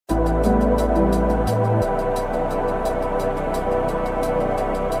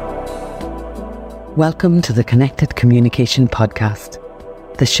Welcome to the Connected Communication Podcast,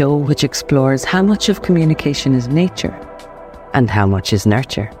 the show which explores how much of communication is nature and how much is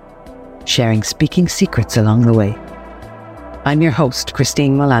nurture, sharing speaking secrets along the way. I'm your host,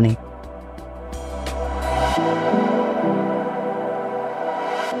 Christine Mullaney.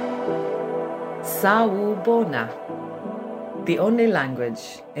 Sawubona, the only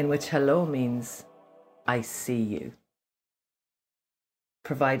language in which hello means I see you.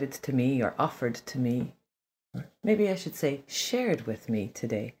 Provided to me or offered to me, or maybe I should say shared with me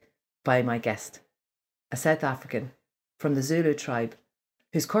today by my guest, a South African from the Zulu tribe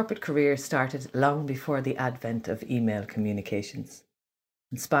whose corporate career started long before the advent of email communications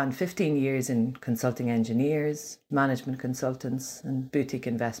and spanned 15 years in consulting engineers, management consultants and boutique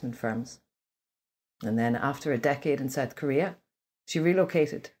investment firms. And then after a decade in South Korea, she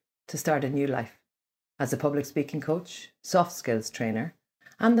relocated to start a new life as a public speaking coach, soft skills trainer,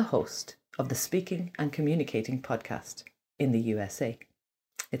 and the host of the Speaking and Communicating podcast in the USA.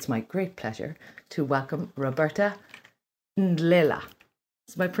 It's my great pleasure to welcome Roberta Ndlela.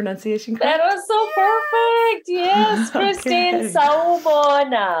 Is my pronunciation correct? That was so perfect. Yes, Christine. Okay.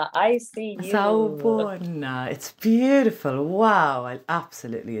 Sawubona. I see you. Sawubona. It's beautiful. Wow, I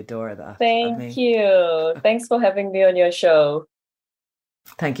absolutely adore that. Thank you. Thanks for having me on your show.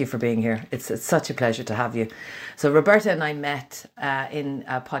 Thank you for being here. It's such a pleasure to have you. So Roberta and I met in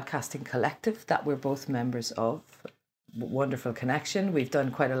a podcasting collective that we're both members of. Wonderful connection. We've done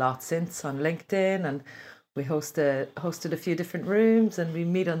quite a lot since on LinkedIn, and we hosted a few different rooms, and we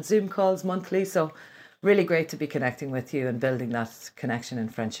meet on Zoom calls monthly. So really great to be connecting with you and building that connection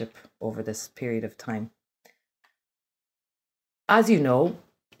and friendship over this period of time. As you know,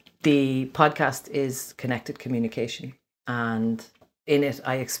 the podcast is Connected Communication, and in it,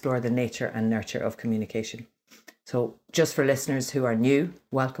 I explore the nature and nurture of communication. So just for listeners who are new,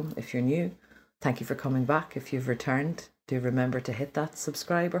 welcome if you're new. Thank you for coming back. If you've returned, do remember to hit that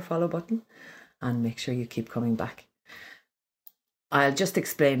subscribe or follow button and make sure you keep coming back. I'll just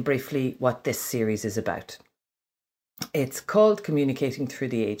explain briefly what this series is about. It's called Communicating Through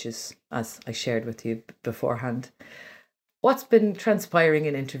the Ages, as I shared with you beforehand. What's been transpiring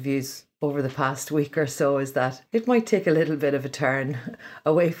in interviews over the past week or so is that it might take a little bit of a turn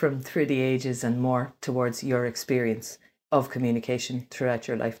away from through the ages and more towards your experience of communication throughout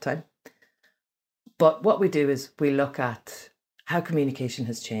your lifetime. But what we do is we look at how communication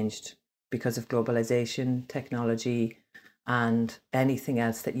has changed because of globalization, technology, and anything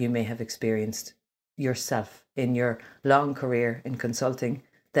else that you may have experienced yourself in your long career in consulting,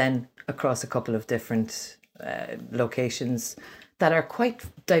 then across a couple of different locations that are quite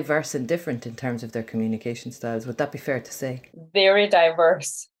diverse and different in terms of their communication styles. Would that be fair to say? Very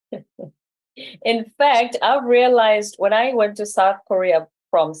diverse. In fact, I've realized when I went to South Korea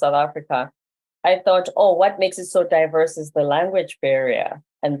from South Africa, I thought, oh, what makes it so diverse is the language barrier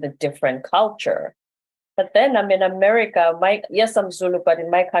and the different culture. But then I'm in America. Yes, I'm Zulu, but in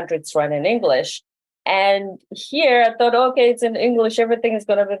my country, it's run in English. And here I thought, okay, it's in English. Everything is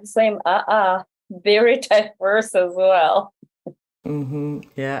going to be the same. Very diverse as well. Mm-hmm.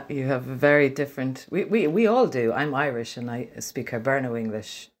 Yeah, you have a very different. We all do. I'm Irish and I speak Hiberno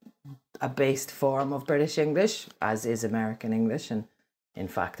English, a based form of British English, as is American English, and in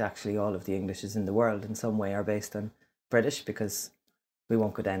fact, actually, all of the Englishes in the world in some way are based on British, because we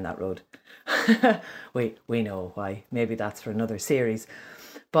won't go down that road. we know why. Maybe that's for another series.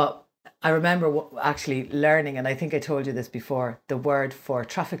 But I remember actually learning, and I think I told you this before, the word for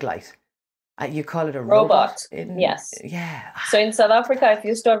traffic light. You call it a robot? Yes. Yeah. So in South Africa, if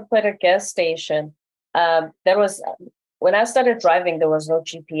you stop at a gas station, when I started driving, there was no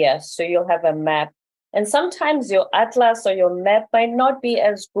GPS. So you'll have a map. And sometimes your atlas or your map might not be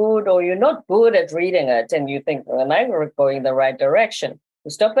as good, or you're not good at reading it. And you think, well, am I going the right direction?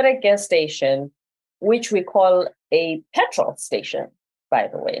 You stop at a gas station, which we call a petrol station, by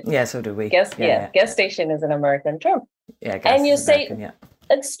the way. Yeah, so do we. Gas station is an American term. Yeah, and you say,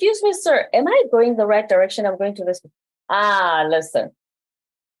 excuse me, sir, am I going the right direction? I'm going to this. Listen.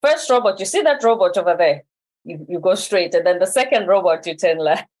 First robot, you see that robot over there? You go straight, and then the second robot, you turn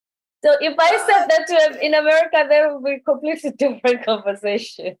left. So if I said that to him in America, there would be a completely different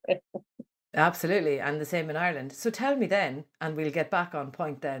conversation. Absolutely. And the same in Ireland. So tell me then, and we'll get back on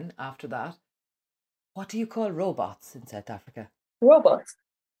point then after that. What do you call robots in South Africa? Robots.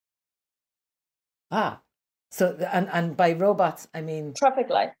 So, and by robots, I mean... traffic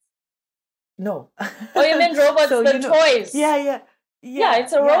lights. No. Oh, you mean robots, so, toys? Yeah,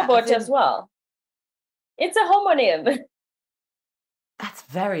 it's a robot as well. It's a homonym. That's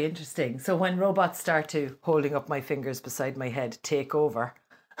very interesting. So when robots start to, holding up my fingers beside my head, take over,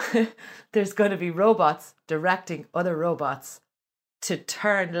 there's going to be robots directing other robots to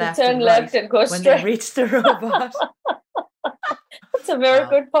turn left and left right and go when straight. they reach the robot. That's a very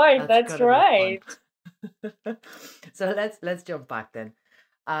good point. That's right. So let's jump back then.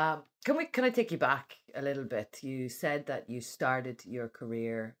 Can I take you back a little bit? You said that you started your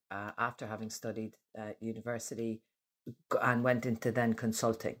career after having studied at university and went into then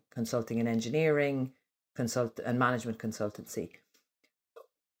consulting in engineering, and management consultancy.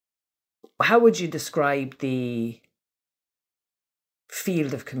 How would you describe the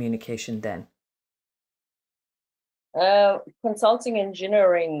field of communication then? Consulting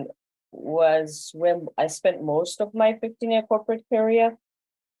engineering was when I spent most of my 15-year corporate career.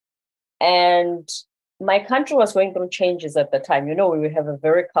 And my country was going through changes at the time. You know, we have a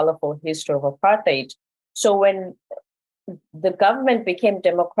very colorful history of apartheid. So when the government became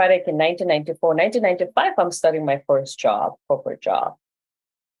democratic in 1994, 1995, I'm starting my first job, corporate job.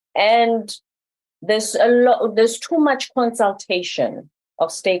 And there's too much consultation of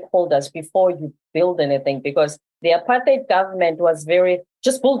stakeholders before you build anything, because the apartheid government was very,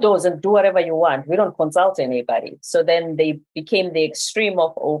 just bulldoze and do whatever you want. We don't consult anybody. So then they became the extreme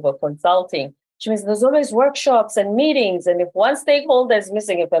of over consulting, which means there's always workshops and meetings. And if one stakeholder is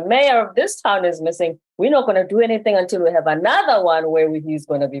missing, if a mayor of this town is missing, we're not going to do anything until we have another one where he's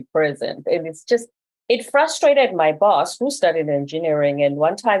going to be present. And it frustrated my boss, who studied engineering. And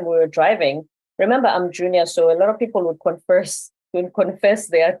one time we were driving, remember, I'm junior, so a lot of people would confess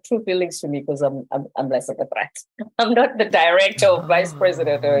their true feelings to me, because I'm less of a threat. I'm not the director or vice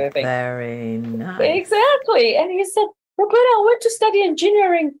president or anything. Very nice. Exactly. And he said, Roberta, I went to study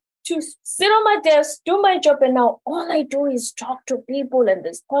engineering to sit on my desk, do my job, and now all I do is talk to people and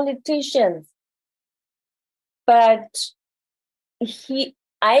there's politicians. But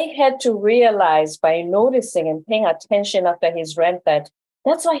I had to realize by noticing and paying attention after his rant that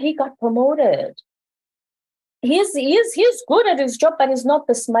that's why he got promoted. He's good at his job, but he's not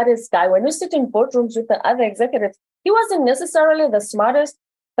the smartest guy. When you sit in boardrooms with the other executives, he wasn't necessarily the smartest,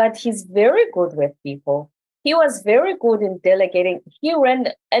 but he's very good with people. He was very good in delegating. He ran,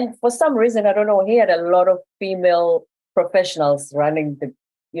 and for some reason, I don't know, he had a lot of female professionals running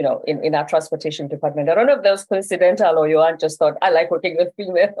in our transportation department. I don't know if that was coincidental or Johan just thought, I like working with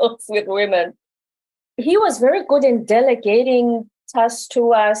females, with women. He was very good in delegating tasks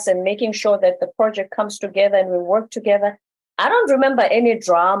to us and making sure that the project comes together and we work together. I don't remember any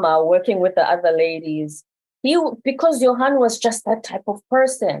drama working with the other ladies. Because Johan was just that type of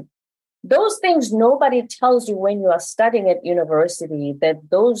person. Those things nobody tells you when you are studying at university, that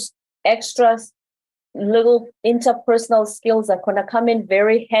those extra little interpersonal skills are going to come in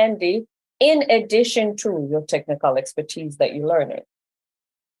very handy in addition to your technical expertise that you learn it.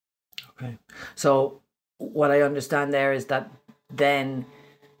 Okay. So what I understand there is that then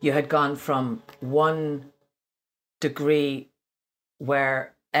you had gone from one degree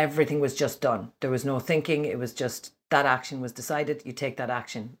where everything was just done. There was no thinking. It was just that action was decided. You take that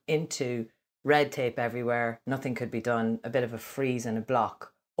action into red tape everywhere. Nothing could be done. A bit of a freeze and a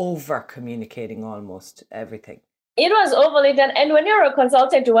block. Over communicating almost everything. It was overly done. And when you're a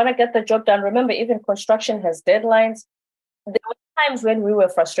consultant, you want to get the job done. Remember, even construction has deadlines. There were times when we were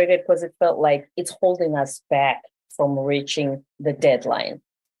frustrated because it felt like it's holding us back from reaching the deadline,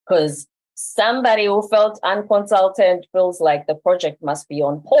 because somebody who felt unconsultant feels like the project must be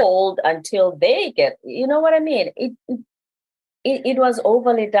on hold until they get, you know what I mean? It was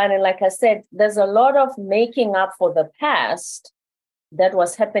overly done. And like I said, there's a lot of making up for the past that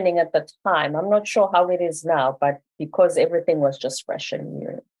was happening at the time. I'm not sure how it is now, but because everything was just fresh and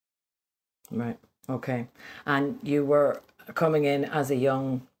new. Right. Okay. And you were coming in as a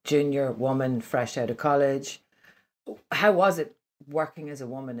young junior woman, fresh out of college. How was it working as a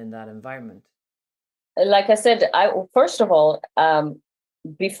woman in that environment? Like I said, first of all,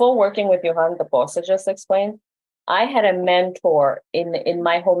 before working with Johan, the boss I just explained, I had a mentor in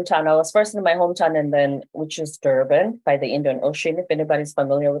my hometown. I was first in my hometown, and then, which is Durban by the Indian Ocean, if anybody's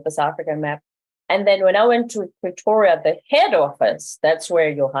familiar with the South African map. And then when I went to Pretoria, the head office, that's where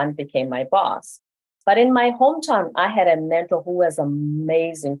Johan became my boss. But in my hometown, I had a mentor who was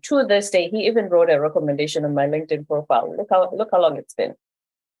amazing. To this day, he even wrote a recommendation on my LinkedIn profile. Look how long it's been.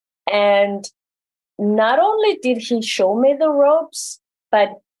 And not only did he show me the ropes,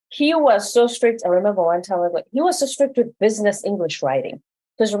 but he was so strict. I remember one time he was so strict with business English writing.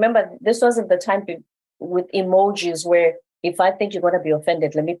 Because remember, this wasn't the time with emojis where if I think you're going to be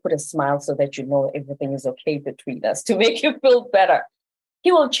offended, let me put a smile so that you know everything is okay between us to make you feel better.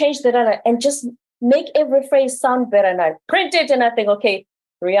 He will change that and just make every phrase sound better. And I print it and I think, okay,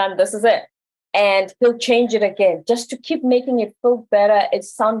 Rian, this is it. and he'll change it again just to keep making it feel better, it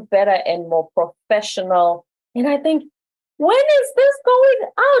sound better and more professional. And I think, when is this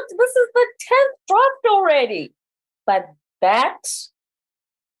going out? This is the 10th draft already. But that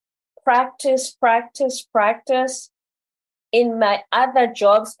practice. In my other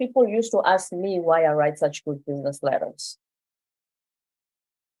jobs, people used to ask me why I write such good business letters.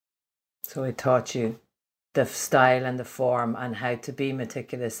 So it taught you the style and the form and how to be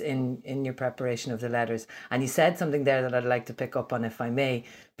meticulous in your preparation of the letters. And you said something there that I'd like to pick up on, if I may,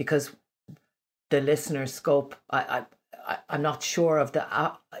 because the listener's scope, I'm not sure of the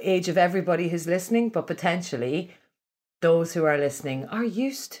age of everybody who's listening, but potentially those who are listening are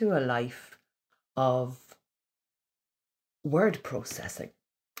used to a life of word processing,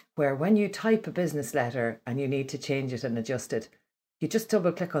 where when you type a business letter and you need to change it and adjust it, you just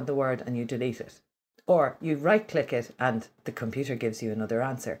double click on the word and you delete it. Or you right click it and the computer gives you another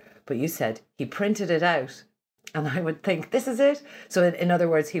answer. But you said he printed it out. And I would think, this is it. So in other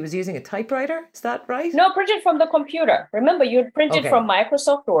words, he was using a typewriter. Is that right? No, printed from the computer. Remember, you'd print it from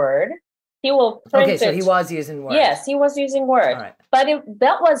Microsoft Word. He will print it. Okay, so he was using Word. Yes, he was using Word. All right. But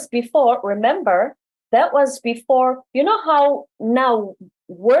that was before, remember, that was before, you know how now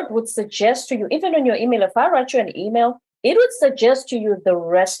Word would suggest to you, even on your email, if I write you an email, it would suggest to you the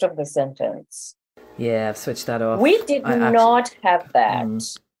rest of the sentence. Yeah, I've switched that off. We did not have that.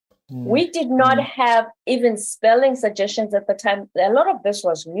 We did not have even spelling suggestions at the time. A lot of this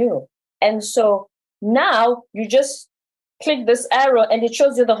was new. And so now you just click this arrow and it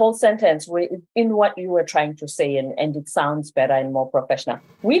shows you the whole sentence in what you were trying to say, and it sounds better and more professional.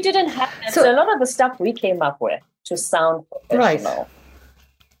 We didn't have that. So a lot of the stuff we came up with to sound professional.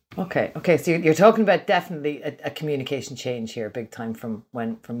 Right. Okay. So you're talking about definitely a communication change here, big time, from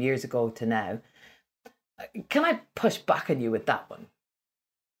years ago to now. Can I push back on you with that one?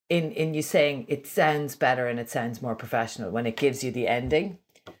 In you saying it sounds better and it sounds more professional when it gives you the ending.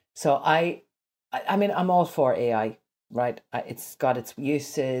 So I mean, I'm all for AI, right? It's got its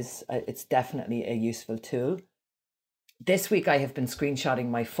uses. It's definitely a useful tool. This week I have been screenshotting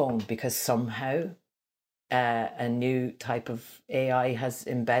my phone because somehow a new type of AI has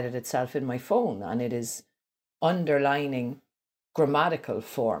embedded itself in my phone, and it is underlining grammatical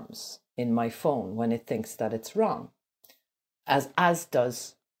forms in my phone when it thinks that it's wrong, as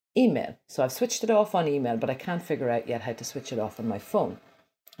does email. So I've switched it off on email, but I can't figure out yet how to switch it off on my phone.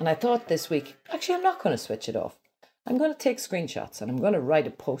 And I thought this week, actually, I'm not going to switch it off. I'm going to take screenshots and I'm going to write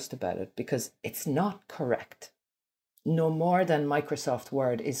a post about it because it's not correct. No more than Microsoft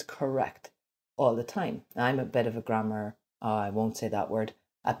Word is correct all the time. I'm a bit of a grammar, I won't say that word,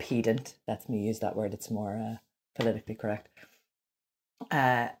 a pedant. Let me use that word. It's more politically correct.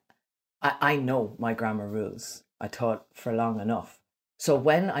 I know my grammar rules. I taught for long enough. So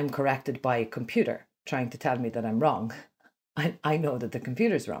when I'm corrected by a computer trying to tell me that I'm wrong, I know that the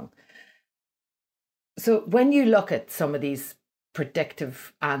computer's wrong. So when you look at some of these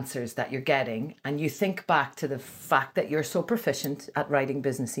predictive answers that you're getting and you think back to the fact that you're so proficient at writing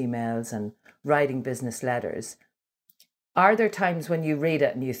business emails and writing business letters, are there times when you read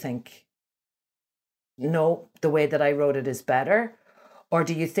it and you think, no, the way that I wrote it is better? Or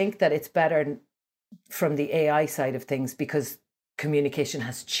do you think that it's better from the AI side of things because communication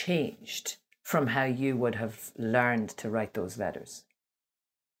has changed from how you would have learned to write those letters?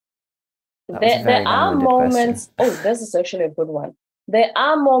 There are moments, this is actually a good one. There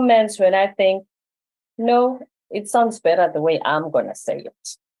are moments when I think, no, it sounds better the way I'm going to say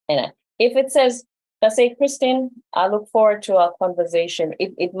it. And if it says, let's say, Christine, I look forward to our conversation.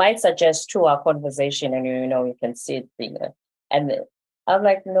 It might suggest to our conversation, and you can see it there. And I'm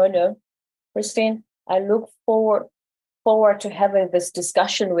like, no, Christine, I look forward to having this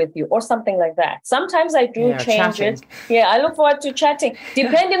discussion with you, or something like that. Sometimes I do change chatting. it. Yeah, I look forward to chatting,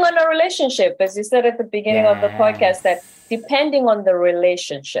 depending on the relationship. As you said at the beginning of the podcast, that depending on the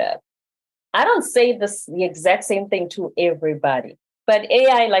relationship, I don't say the exact same thing to everybody. But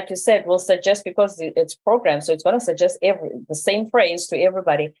AI, like you said, will suggest, because it's programmed, so it's going to suggest the same phrase to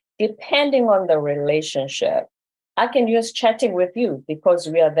everybody, depending on the relationship. I can use chatting with you because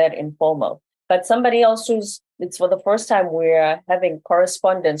we are that informal. But somebody else it's for the first time we're having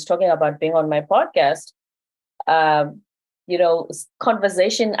correspondence talking about being on my podcast,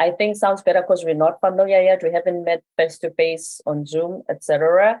 conversation, I think, sounds better because we're not familiar yet. We haven't met face-to-face on Zoom,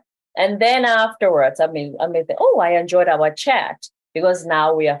 etc. And then afterwards, I may think, I enjoyed our chat because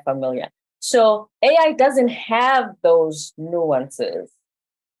now we are familiar. So AI doesn't have those nuances,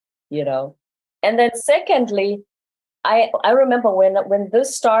 And then secondly, I remember when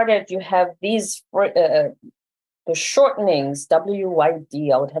this started, you have these the shortenings,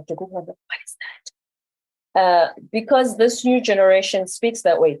 WYD, I would have to Google, what is that? Because this new generation speaks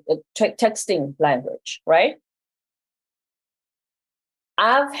that way, texting language, right?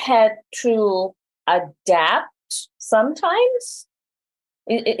 I've had to adapt sometimes.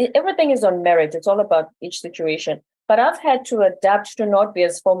 Everything is on merit. It's all about each situation. But I've had to adapt to not be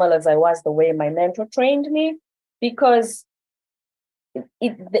as formal as I was the way my mentor trained me, because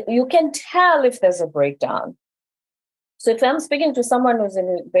you can tell if there's a breakdown. So if I'm speaking to someone who's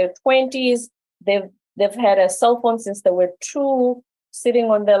in their 20s, they've had a cell phone since they were 2, sitting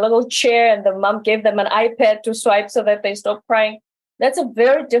on their little chair, and the mom gave them an iPad to swipe so that they stop crying. That's a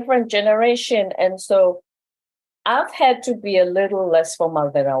very different generation. And so I've had to be a little less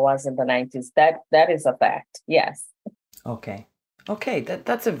formal than I was in the 90s. That is a fact. Yes. Okay.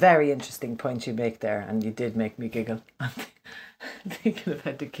 That's a very interesting point you make there. And you did make me giggle. I'm thinking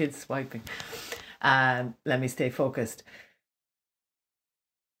about the kids swiping. Let me stay focused.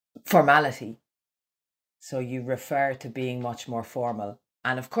 Formality. So you refer to being much more formal.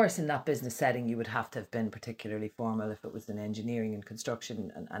 And of course, in that business setting, you would have to have been particularly formal if it was in engineering and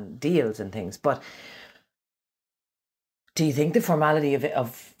construction and deals and things. But do you think the formality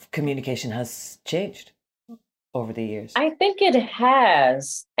of communication has changed over the years? I think it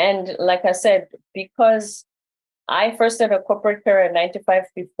has. And like I said, because I first did a corporate career in 95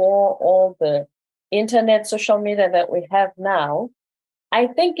 before all the internet, social media that we have now, I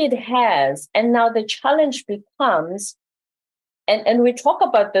think it has. And now the challenge becomes, and we talk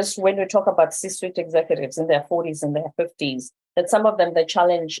about this when we talk about C-suite executives in their 40s and their 50s, that some of them, the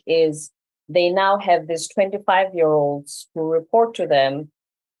challenge is they now have these 25-year-olds who report to them,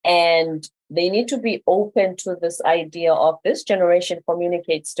 and they need to be open to this idea of this generation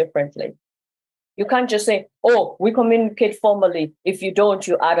communicates differently. You can't just say, oh, we communicate formally. If you don't,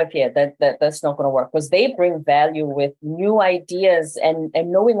 you're out of here. That's not going to work, because they bring value with new ideas and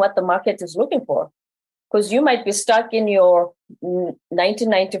knowing what the market is looking for. Because you might be stuck in your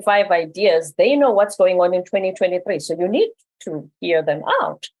 1995 ideas. They know what's going on in 2023. So you need to hear them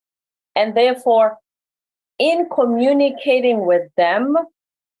out. And therefore, in communicating with them,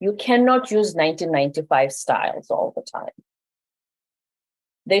 you cannot use 1995 styles all the time.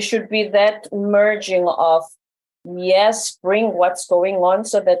 There should be that merging of, yes, bring what's going on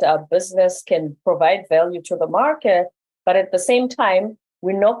so that our business can provide value to the market. But at the same time,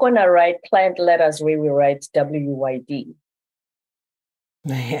 we're not going to write client letters where we write WYD.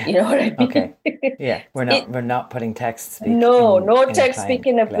 Yeah. You know what I mean? Okay. Yeah, we're not putting text speak. No text speak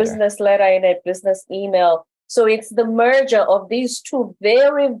in a business letter, in a business email. So it's the merger of these two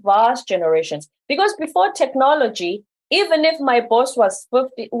very vast generations. Because before technology, even if my boss was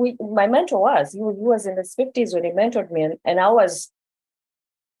 50, my mentor was, he was in his 50s when he mentored me, and I was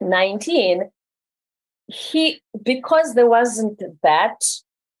 19. Because there wasn't that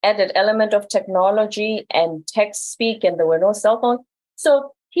added element of technology and text speak, and there were no cell phones.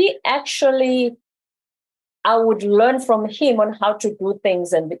 So he actually, I would learn from him on how to do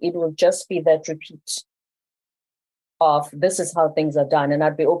things, and it will just be that repeat of this is how things are done. And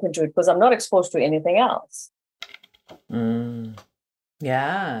I'd be open to it because I'm not exposed to anything else.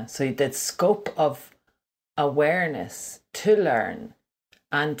 Yeah. So that scope of awareness to learn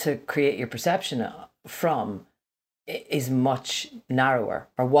and to create your perception from is much narrower,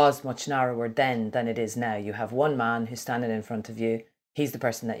 or was much narrower then than it is now. You have one man who's standing in front of you. He's the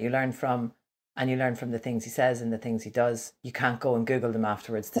person that you learn from, and you learn from the things he says and the things he does. You can't go and Google them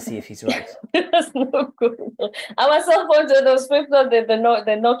afterwards to see if he's right. There's no Google. Our cell phones are those people, the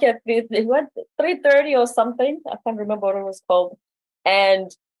Nokia 330 or something. I can't remember what it was called.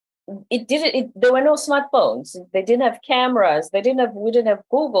 And there were no smartphones. They didn't have cameras. We didn't have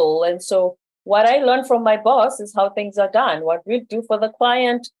Google. And so what I learned from my boss is how things are done. What we do for the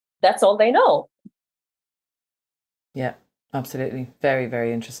client, that's all they know. Yeah, absolutely. Very,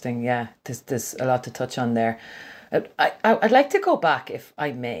 very interesting. Yeah, there's a lot to touch on there. I'd like to go back, if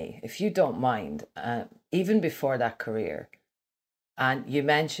I may, if you don't mind, even before that career. And you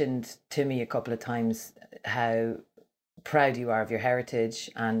mentioned to me a couple of times how proud you are of your heritage,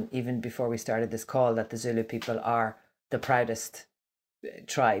 and even before we started this call, that the Zulu people are the proudest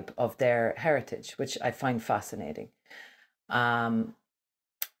tribe of their heritage, which I find fascinating. I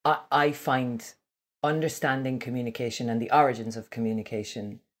find understanding communication and the origins of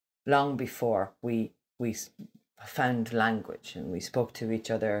communication long before we found language and we spoke to each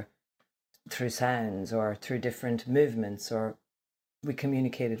other through sounds or through different movements, or we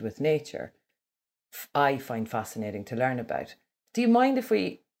communicated with nature, I find fascinating to learn about. Do you mind if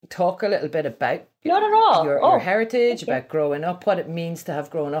we talk a little bit about Not at all. your heritage, about growing up, what it means to have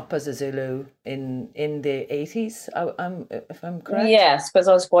grown up as a Zulu in the 80s, if I'm correct? Yes, because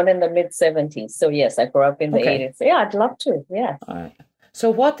I was born in the mid-70s. So yes, I grew up in the 80s. Yeah, I'd love to. Yeah. All right.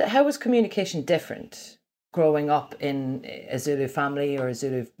 So how was communication different growing up in a Zulu family or a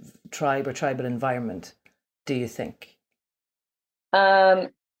Zulu tribe or tribal environment, do you think?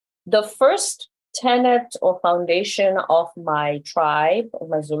 The first tenet or foundation of my tribe,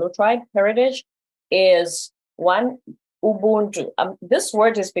 my Zulu tribe heritage, is one, Ubuntu. This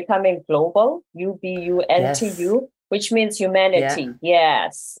word is becoming global, Ubuntu, which means humanity. Yeah.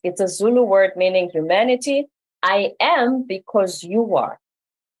 Yes, it's a Zulu word meaning humanity. I am because you are.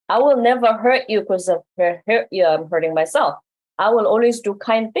 I will never hurt you because of hurt you. I'm hurting myself. I will always do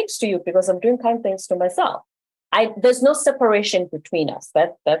kind things to you because I'm doing kind things to myself. There's no separation between us.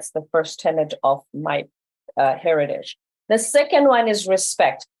 That's the first tenet of my heritage. The second one is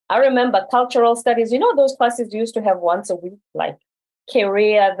respect. I remember cultural studies. You know those classes you used to have once a week, like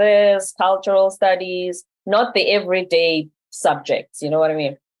career, this, cultural studies, not the everyday subjects. You know what I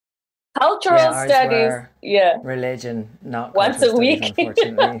mean? Cultural studies, religion, not once a week.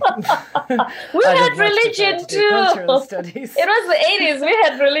 Unfortunately, we had religion too. Cultural studies. It was the 80s. We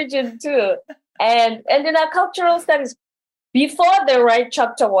had religion too, and in our cultural studies, before they write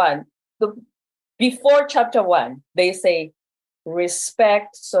chapter one, before chapter one, they say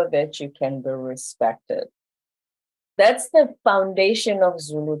respect so that you can be respected. That's the foundation of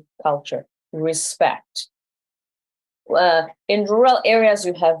Zulu culture. Respect. In rural areas,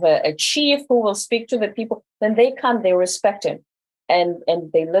 you have a chief who will speak to the people. When they come, they respect him and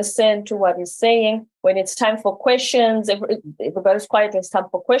they listen to what he's saying. When it's time for questions, if everybody's quiet, it's time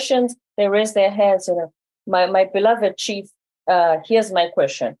for questions, they raise their hands. You know, my beloved chief, here's my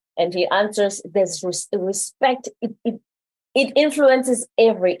question. And he answers. There's respect. It influences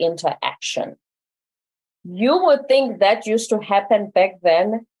every interaction. You would think that used to happen back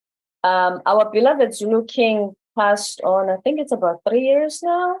then. Our beloved Zulu king passed on, I think it's about 3 years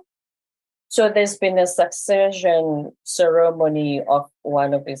now. So there's been a succession ceremony of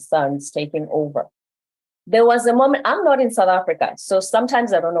one of his sons taking over. There was a moment, I'm not in South Africa, so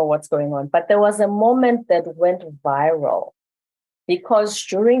sometimes I don't know what's going on, but there was a moment that went viral because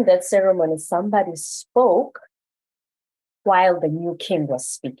during that ceremony, somebody spoke while the new king was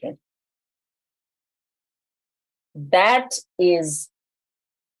speaking. That is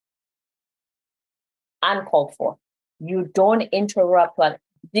uncalled for. You don't interrupt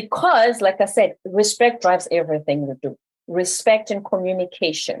because, like I said, respect drives everything you do. Respect in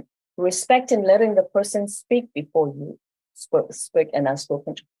communication, respect in letting the person speak before you speak and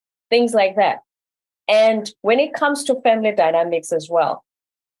unspoken, things like that. And when it comes to family dynamics as well,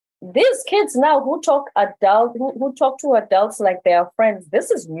 these kids now who talk to adults like they are friends, this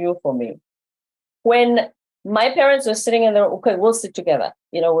is new for me. When my parents were sitting in the room, okay, we'll sit together.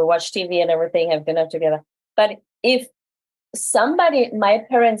 You know, we watch TV and everything, have dinner together. But if somebody my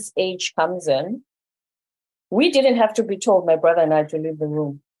parents' age comes in, we didn't have to be told, my brother and I, to leave the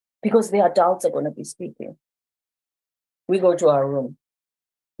room because the adults are going to be speaking. We go to our room.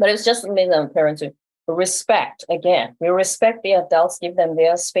 But it's just amazing our parents respect. Again, we respect the adults, give them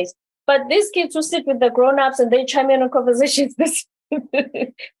their space. But these kids who sit with the grown-ups and they chime in on conversations, this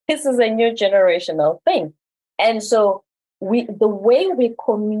is a new generational thing. And so the way we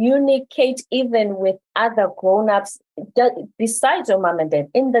communicate even with other grown-ups, besides your mom and dad,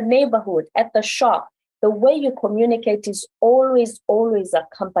 in the neighborhood, at the shop, the way you communicate is always, always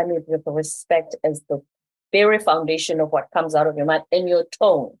accompanied with respect as the very foundation of what comes out of your mouth, and your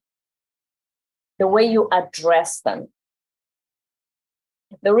tone, the way you address them.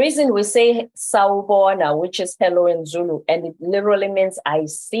 The reason we say sawubona, which is hello in Zulu, and it literally means I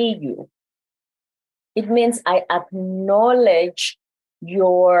see you. It means I acknowledge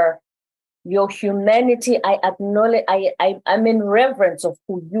your humanity. I acknowledge, I'm in reverence of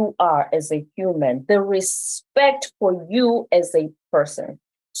who you are as a human, the respect for you as a person.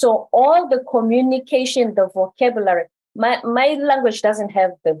 So all the communication, the vocabulary, my language doesn't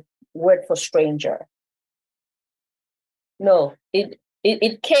have the word for stranger. No, it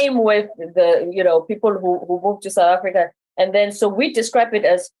came with the, people who moved to South Africa. And then, so we describe it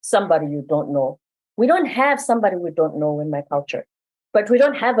as somebody you don't know. We don't have somebody we don't know in my culture, but we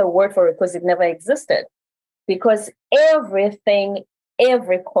don't have a word for it because it never existed. Because everything,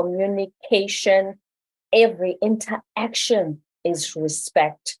 every communication, every interaction is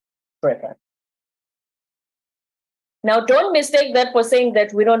respect driven. Now, don't mistake that for saying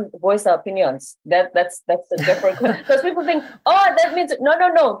that we don't voice our opinions. That's a different, because people think, oh, that means,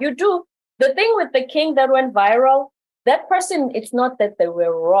 no, you do. The thing with the king that went viral, that person, it's not that they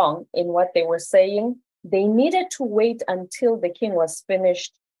were wrong in what they were saying. They needed to wait until the king was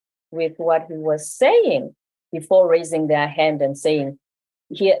finished with what he was saying before raising their hand and saying,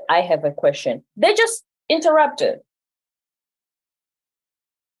 here, I have a question. They just interrupted.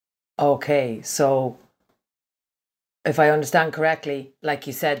 Okay, so if I understand correctly, like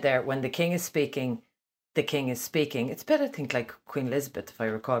you said there, when the king is speaking, the king is speaking. It's better, I think, like Queen Elizabeth, if I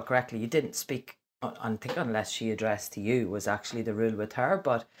recall correctly, you didn't speak, I think, unless she addressed to you, was actually the rule with her.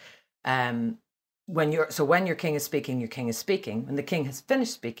 But when your king is speaking, your king is speaking. When the king has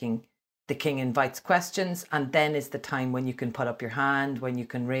finished speaking, the king invites questions, and then is the time when you can put up your hand, when you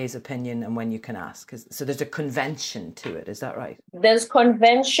can raise opinion, and when you can ask. So there's a convention to it. Is that right? There's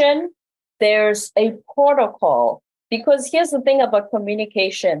convention. There's a protocol. Because here's the thing about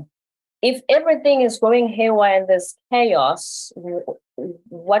communication. If everything is going haywire and there's chaos,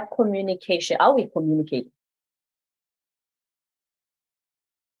 what communication are we communicating?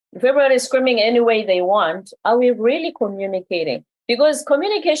 If everybody's screaming any way they want, are we really communicating? Because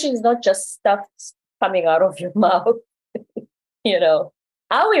communication is not just stuff coming out of your mouth.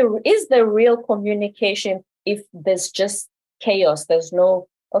 Is there real communication if there's just chaos? There's no,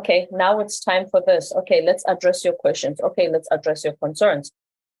 okay, now it's time for this. Okay, let's address your questions. Okay, let's address your concerns.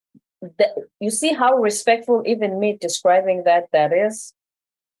 You see how respectful even me describing that is?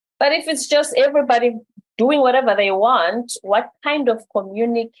 But if it's just everybody doing whatever they want, what kind of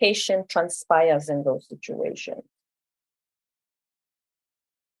communication transpires in those situations?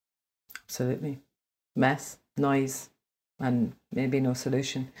 Absolutely. Mess, noise, and maybe no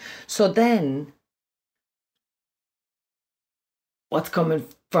solution. So then, what's coming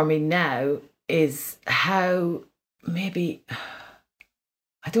for me now is how maybe,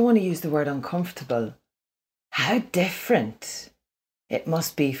 I don't want to use the word uncomfortable, how different it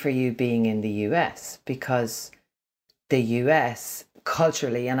must be for you being in the US, because the US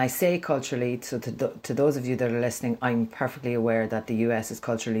culturally, and I say culturally, so to those of you that are listening, I'm perfectly aware that the US is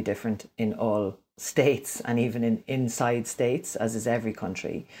culturally different in all states and even in inside states, as is every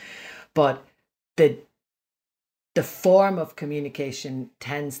country. But the form of communication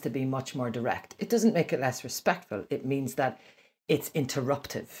tends to be much more direct. It doesn't make it less respectful. It means that it's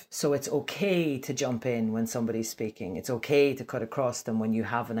interruptive. So it's okay to jump in when somebody's speaking. It's okay to cut across them when you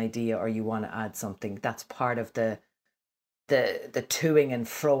have an idea or you want to add something. That's part of the toing and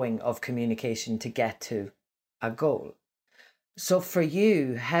froing of communication to get to a goal. So for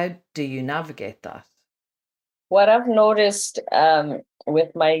you, how do you navigate that? What I've noticed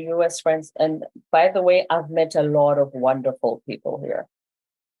with my US friends, and by the way, I've met a lot of wonderful people here.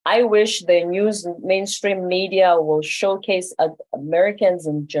 I wish the news mainstream media will showcase Americans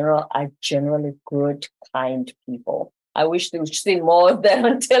in general are generally good, kind people. I wish they would see more of that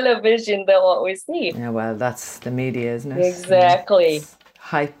on television than what we see. Yeah, well, that's the media, isn't it? Exactly. It's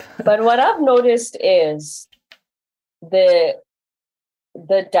hype. But what I've noticed is the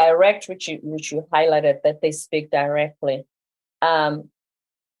direct, which you highlighted, that they speak directly.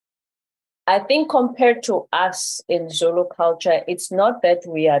 I think compared to us in Zulu culture, it's not that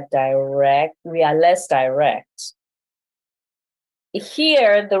we are direct, we are less direct.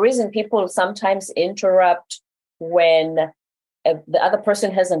 Here, the reason people sometimes interrupt when the other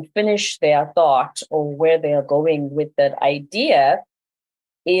person hasn't finished their thought or where they are going with that idea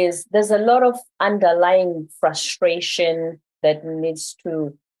is there's a lot of underlying frustration that needs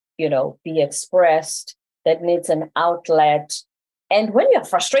to, be expressed, that needs an outlet. And when you're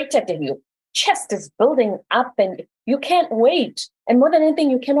frustrated and your chest is building up and you can't wait, and more than anything,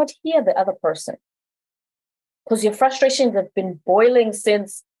 you cannot hear the other person because your frustrations have been boiling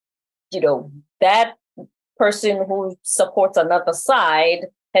since, that person who supports another side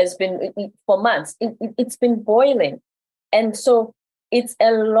has been for months. It's been boiling. And so it's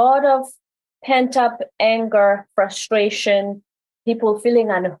a lot of pent up anger, frustration, people feeling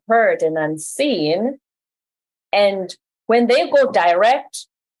unheard and unseen. And when they go direct,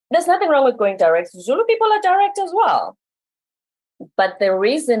 there's nothing wrong with going direct. Zulu people are direct as well. But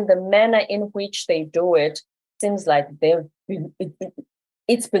the manner in which they do it seems like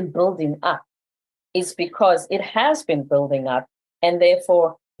it's been building up. It's because it has been building up. And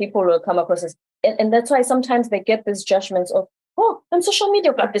therefore, people will come across as, and that's why sometimes they get these judgments of, oh, on social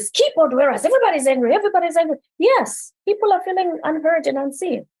media, got this keyboard warriors, everybody's angry. Yes, people are feeling unheard and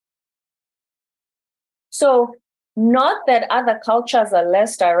unseen. So not that other cultures are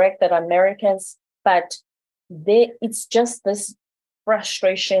less direct than Americans, but it's just this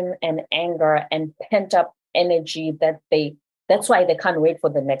frustration and anger and pent up energy that's why they can't wait for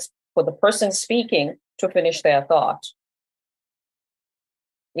the person speaking to finish their thought.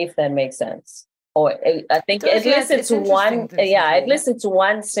 If that makes sense. Or I think at least it's one, at least it's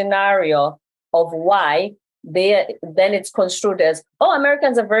one scenario of why then it's construed as, oh,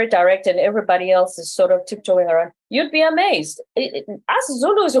 Americans are very direct and everybody else is sort of tiptoeing around. You'd be amazed. Us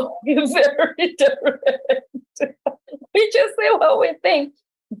Zulus are very direct. We just say what we think.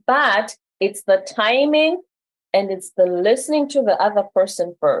 But it's the timing and it's the listening to the other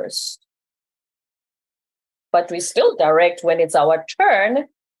person first. But we still direct when it's our turn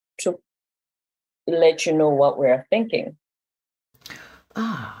to let you know what we're thinking.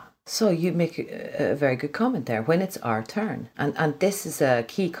 So you make a very good comment there. When it's our turn, and this is a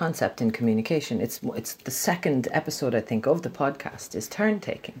key concept in communication. It's the second episode, I think, of the podcast is turn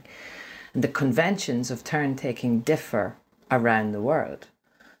taking, and the conventions of turn taking differ around the world.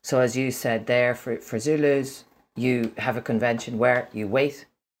 So as you said there, for Zulus, you have a convention where you wait,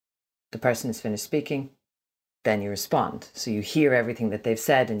 the person is finished speaking, then you respond. So you hear everything that they've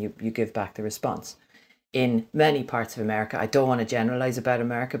said and you give back the response. In many parts of America, I don't want to generalize about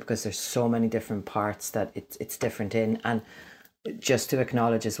America because there's so many different parts that it's different in. And just to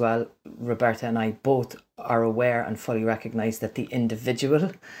acknowledge as well, Roberta and I both are aware and fully recognize that the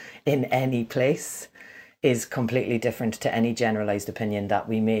individual in any place is completely different to any generalized opinion that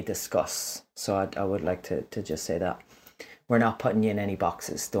we may discuss. So I would like to just say that. We're not putting you in any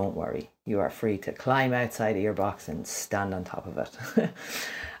boxes, don't worry. You are free to climb outside of your box and stand on top of it.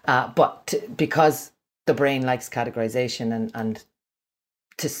 Because the brain likes categorization and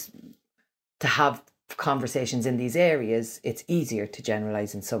to have conversations in these areas, it's easier to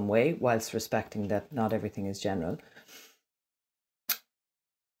generalize in some way whilst respecting that not everything is general.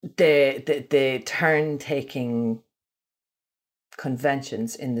 The turn-taking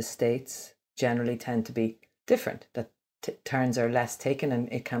conventions in the States generally tend to be different, that turns are less taken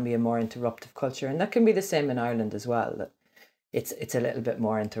and it can be a more interruptive culture. And that can be the same in Ireland as well, that it's a little bit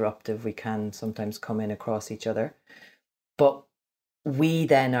more interruptive. We can sometimes come in across each other. But we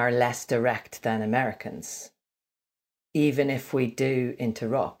then are less direct than Americans. Even if we do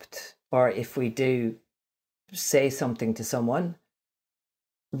interrupt or if we do say something to someone,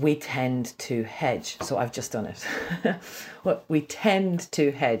 we tend to hedge. So I've just done it. Well, we tend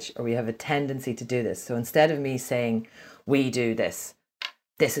to hedge, or we have a tendency to do this. So instead of me saying, we do this,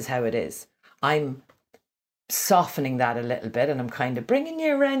 this is how it is, I'm softening that a little bit, and I'm kind of bringing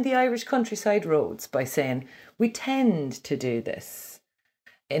you around the Irish countryside roads by saying, we tend to do this.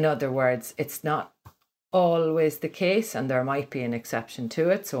 In other words, it's not always the case, and there might be an exception to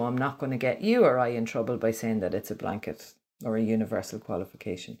it. So I'm not going to get you or I in trouble by saying that it's a blanket or a universal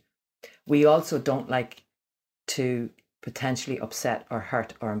qualification. We also don't like to potentially upset or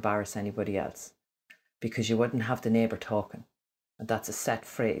hurt or embarrass anybody else, because you wouldn't have the neighbour talking. And that's a set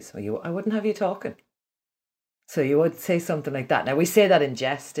phrase. I wouldn't have you talking. So you would say something like that. Now, we say that in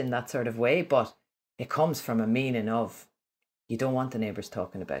jest in that sort of way, but it comes from a meaning of you don't want the neighbours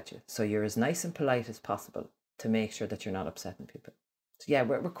talking about you. So you're as nice and polite as possible to make sure that you're not upsetting people. So yeah,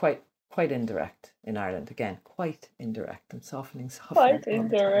 we're quite indirect in Ireland. Again, quite indirect. I'm softening. Quite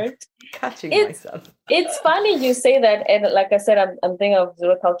indirect. Catching myself. It's funny you say that, and like I said, I'm thinking of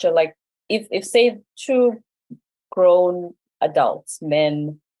Zulu culture. Like if say two grown adults,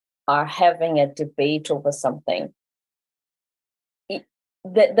 men, are having a debate over something,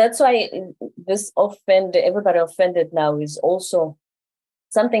 that's why everybody offended now is also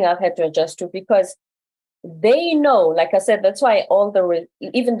something I've had to adjust to, because they know, like I said, that's why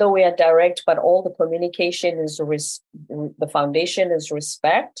even though we are direct, but all the communication is the foundation is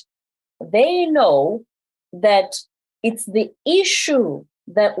respect. They know that it's the issue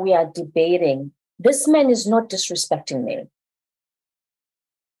that we are debating. This man is not disrespecting me.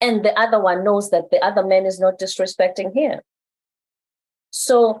 And the other one knows that the other man is not disrespecting him.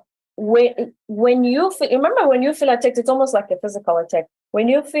 So when you feel attacked, it's almost like a physical attack. When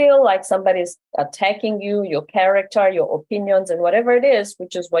you feel like somebody's attacking you, your character, your opinions, and whatever it is,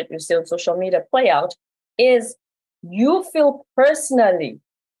 which is what you see on social media play out, is you feel personally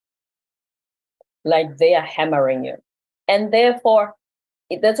like they are hammering you. And therefore,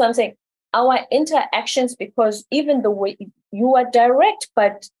 that's what I'm saying. Our interactions, because even the way you are direct,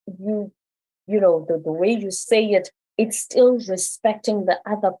 but the way you say it, it's still respecting the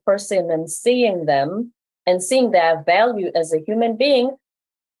other person and seeing them and seeing their value as a human being,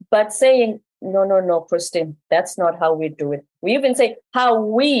 but saying, no, Christine, that's not how we do it. We even say how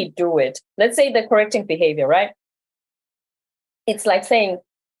we do it. Let's say the correcting behavior, right? It's like saying,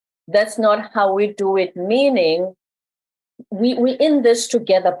 that's not how we do it, meaning we in this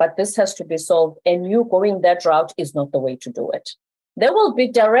together, but this has to be solved. And you going that route is not the way to do it. They will be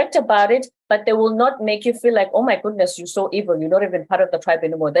direct about it, but they will not make you feel like, oh my goodness, you're so evil. You're not even part of the tribe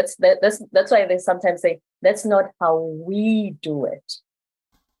anymore. That's why they sometimes say that's not how we do it.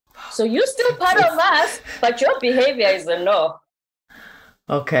 So you're still part of us, but your behavior is a no.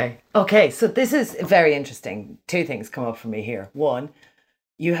 Okay. So this is very interesting. Two things come up for me here. One,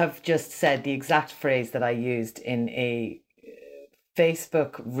 you have just said the exact phrase that I used in a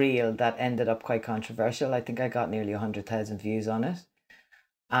Facebook reel that ended up quite controversial. I think I got nearly 100,000 views on it.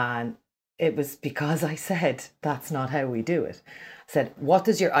 And it was because I said, that's not how we do it. I said, what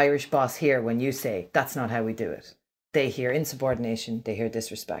does your Irish boss hear when you say, that's not how we do it? They hear insubordination, they hear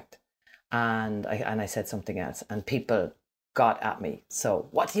disrespect. And I said something else, and people got at me. So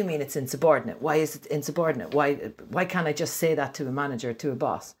what do you mean it's insubordinate? Why is it insubordinate? Why can't I just say that to a manager, to a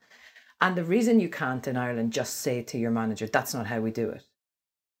boss? And the reason you can't in Ireland just say to your manager, that's not how we do it,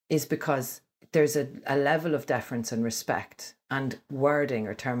 is because there's a level of deference and respect and wording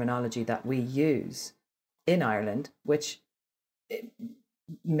or terminology that we use in Ireland, which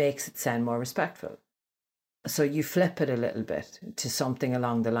makes it sound more respectful. So you flip it a little bit to something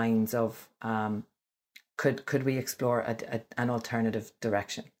along the lines of, could we explore an alternative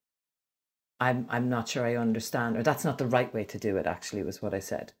direction? I'm not sure I understand, or that's not the right way to do it, actually, was what I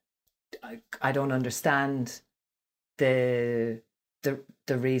said. I don't understand the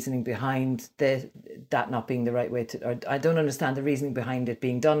reasoning behind that not being the right way to, or I don't understand the reasoning behind it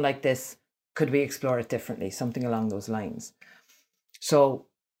being done like this. Could we explore it differently? Something along those lines. So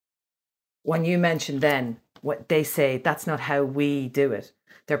when you mentioned then what they say, that's not how we do it,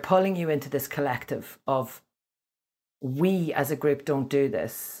 they're pulling you into this collective of, we as a group don't do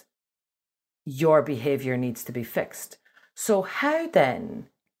this, your behavior needs to be fixed. So how then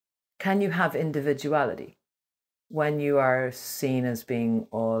can you have individuality when you are seen as being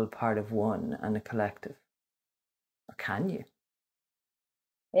all part of one and a collective? Or can you?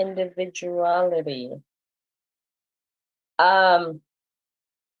 Individuality. I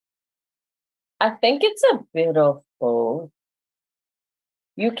think it's a bit of both.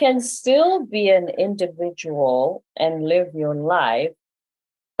 You can still be an individual and live your life,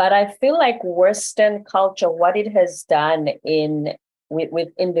 but I feel like Western culture, what it has done with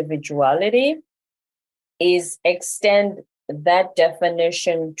individuality is extend that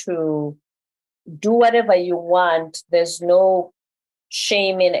definition to do whatever you want. There's no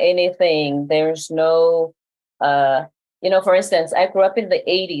shame in anything. There's no, for instance, I grew up in the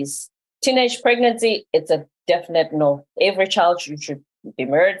 80s. Teenage pregnancy, it's a definite no. Every child, you should be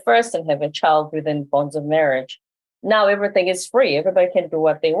married first and have a child within bonds of marriage. Now everything is free. Everybody can do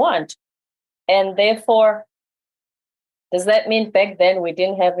what they want. And therefore, does that mean back then we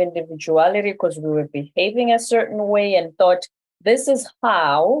didn't have individuality because we were behaving a certain way and thought this is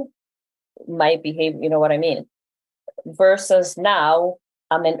how my behavior, you know what I mean? Versus now,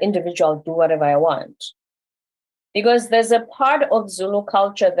 I'm an individual, do whatever I want. Because there's a part of Zulu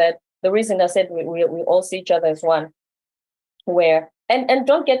culture that the reason I said we all see each other as one, where, and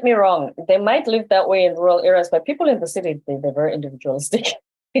don't get me wrong, they might live that way in rural areas, but people in the city, they're very individualistic.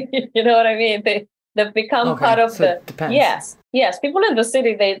 You know what I mean? They've become part of the, depends. Yes. People in the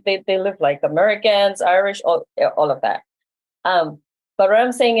city, they live like Americans, Irish, all of that. But what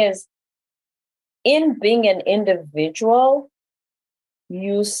I'm saying is, in being an individual,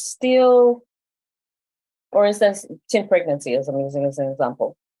 you still, for instance, teen pregnancy, as I'm using as an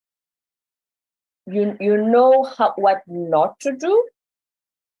example, you know what not to do.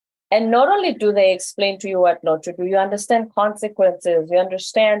 And not only do they explain to you what not to do, you understand consequences, you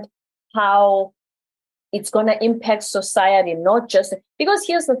understand how it's going to impact society, not just, because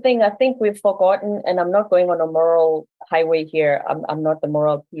here's the thing, I think we've forgotten, and I'm not going on a moral highway here, I'm not the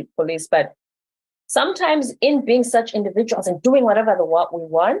moral police, but sometimes in being such individuals and doing whatever we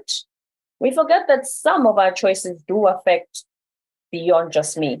want, we forget that some of our choices do affect beyond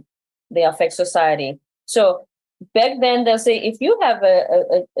just me. They affect society. So back then, they'll say, if you have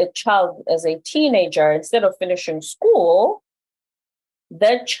a child as a teenager, instead of finishing school,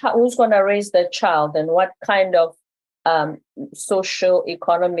 who's going to raise that child and what kind of social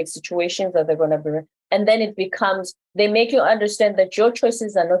economic situations are they going to be? And then it becomes, they make you understand that your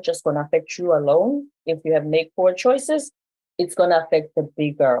choices are not just going to affect you alone. If you have made poor choices, it's going to affect the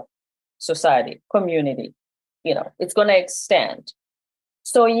bigger society, community. It's going to extend.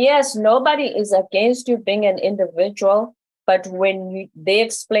 So yes, nobody is against you being an individual, but when they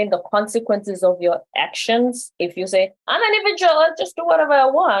explain the consequences of your actions, if you say, I'm an individual, I'll just do whatever I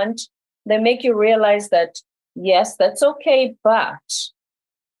want, they make you realize that, yes, that's okay, but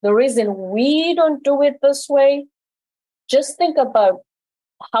the reason we don't do it this way, just think about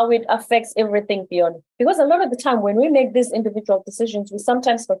how it affects everything beyond. Because a lot of the time when we make these individual decisions, we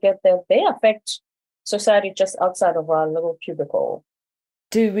sometimes forget that they affect society just outside of our little cubicle.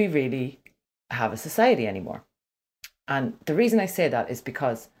 Do we really have a society anymore? And the reason I say that is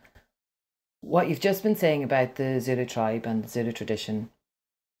because what you've just been saying about the Zulu tribe and the Zulu tradition,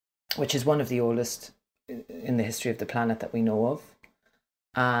 which is one of the oldest in the history of the planet that we know of,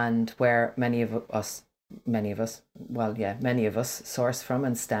 and where many of us source from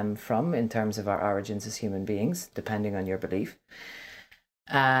and stem from in terms of our origins as human beings, depending on your belief,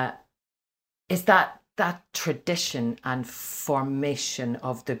 is that tradition and formation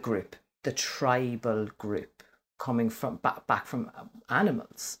of the group, the tribal group, coming from back from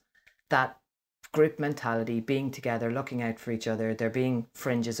animals, that group mentality, being together, looking out for each other, there being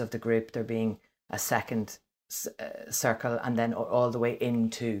fringes of the group, there being a second circle, and then all the way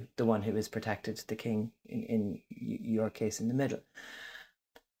into the one who is protected, the king, in your case, in the middle.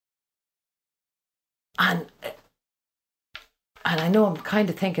 And I know I'm kind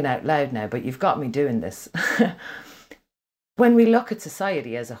of thinking out loud now, but you've got me doing this. When we look at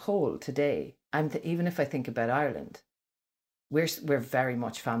society as a whole today, even if I think about Ireland, we're very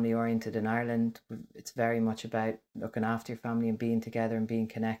much family oriented in Ireland. It's very much about looking after your family and being together and being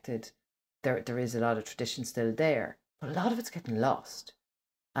connected. There is a lot of tradition still there, but a lot of it's getting lost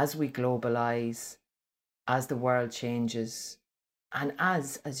as we globalize, as the world changes, and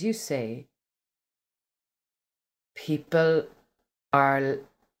as you say, people are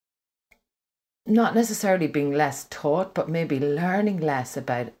not necessarily being less taught, but maybe learning less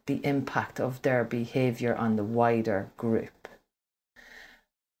about the impact of their behavior on the wider group,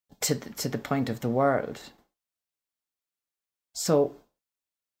 to the point of the world. So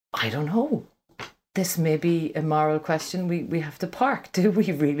I don't know. This may be a moral question we have to park. Do we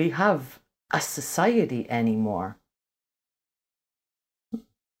really have a society anymore? Do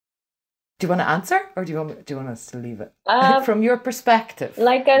you want to answer, or do you want us to leave it? From your perspective?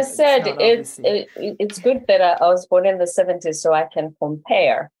 Like I said, it's good that I was born in the 70s, so I can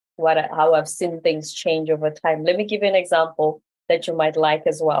compare how I've seen things change over time. Let me give you an example that you might like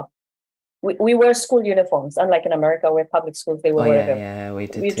as well. We wear school uniforms, unlike in America where public schools, they will wear them. Yeah, we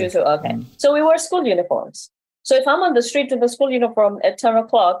did We too. do too, okay. So we wear school uniforms. So if I'm on the street with a school uniform at 10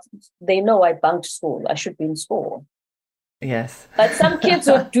 o'clock, they know I bunked school. I should be in school. Yes. But some kids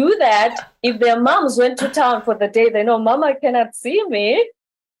would do that if their moms went to town for the day. They know, Mama cannot see me,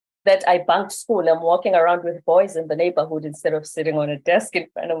 that I bunked school. I'm walking around with boys in the neighborhood instead of sitting on a desk in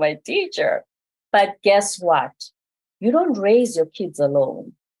front of my teacher. But guess what? You don't raise your kids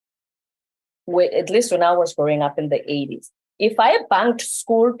alone. At least when I was growing up in the 80s. If I bunked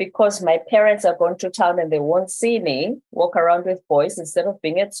school because my parents are going to town and they won't see me walk around with boys instead of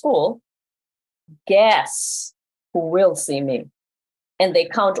being at school, guess who will see me? And they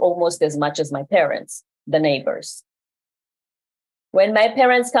count almost as much as my parents, the neighbors. When my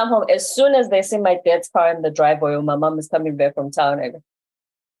parents come home, as soon as they see my dad's car in the driveway or my mom is coming back from town,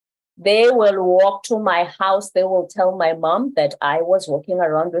 they will walk to my house. They will tell my mom that I was walking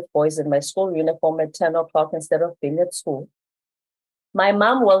around with boys in my school uniform at 10 o'clock instead of being at school. My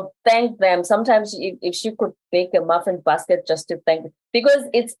mom will thank them. Sometimes if she could bake a muffin basket just to thank them. Because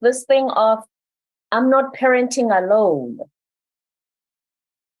it's this thing of, I'm not parenting alone.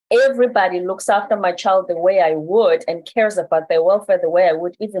 Everybody looks after my child the way I would and cares about their welfare the way I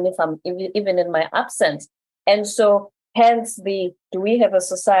would, even in my absence. And so hence do we have a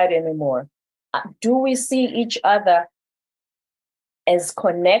society anymore? Do we see each other as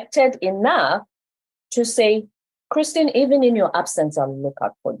connected enough to say, Christine, even in your absence, I'll look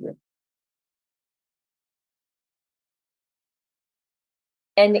out for you?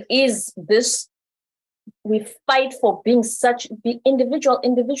 And is this, we fight for being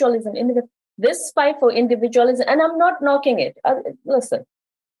individualism, this fight for individualism, and I'm not knocking it. Listen,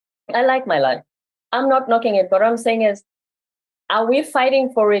 I like my life. I'm not knocking it, but what I'm saying is, are we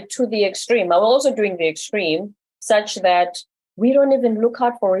fighting for it to the extreme? Are we also doing the extreme such that we don't even look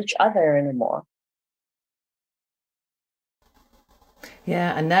out for each other anymore?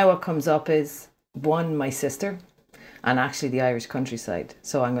 Yeah, and now what comes up is, one, my sister, and actually the Irish countryside.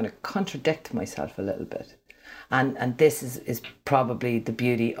 So I'm going to contradict myself a little bit. And this is probably the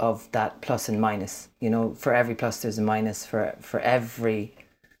beauty of that plus and minus. You know, for every plus there's a minus. For every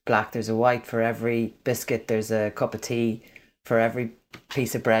black there's a white. For every biscuit there's a cup of tea. For every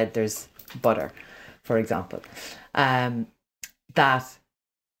piece of bread there's butter, for example. That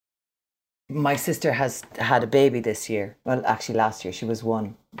my sister has had a baby this year. Well, actually last year. She was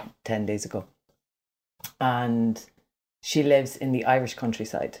 10 days ago. And she lives in the Irish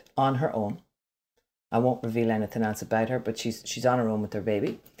countryside on her own. I won't reveal anything else about her, but she's on her own with her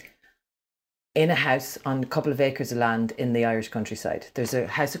baby in a house on a couple of acres of land in the Irish countryside. There's a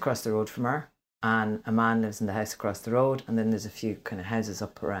house across the road from her, and a man lives in the house across the road, and then there's a few kind of houses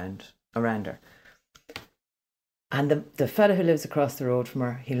up around her. And the fella who lives across the road from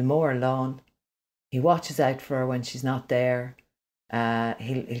her, he'll mow her lawn. He watches out for her when she's not there.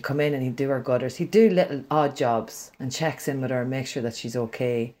 He'll come in and he'll do her gutters. He'll do little odd jobs and checks in with her and makes sure that she's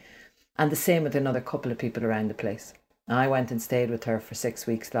okay. And the same with another couple of people around the place. And I went and stayed with her for 6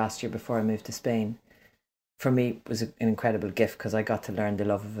 weeks last year before I moved to Spain. For me, it was an incredible gift because I got to learn the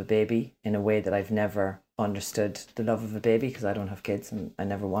love of a baby in a way that I've never understood the love of a baby, because I don't have kids and I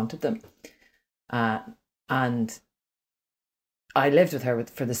never wanted them. And I lived with her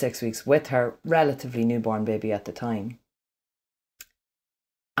for the 6 weeks with her relatively newborn baby at the time.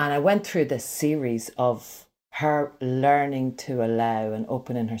 And I went through this series of her learning to allow and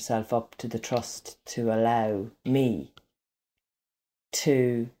opening herself up to the trust to allow me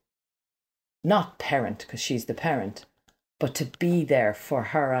to not parent, because she's the parent, but to be there for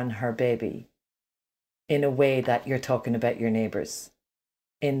her and her baby in a way that you're talking about your neighbours,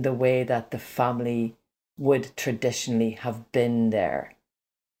 in the way that the family would traditionally have been there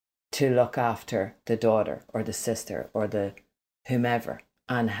to look after the daughter or the sister or the whomever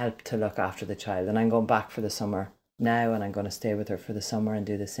and help to look after the child. And I'm going back for the summer now, and I'm going to stay with her for the summer and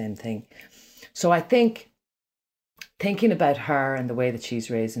do the same thing. So I think thinking about her and the way that she's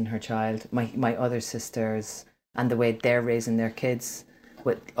raising her child, my other sisters, and the way they're raising their kids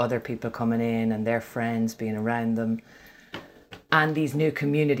with other people coming in and their friends being around them, and these new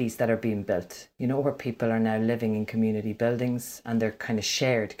communities that are being built, you know, where people are now living in community buildings, and they're kind of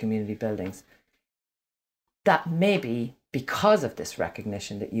shared community buildings. That maybe because of this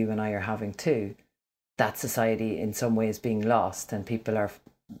recognition that you and I are having too, that society in some ways being lost and people are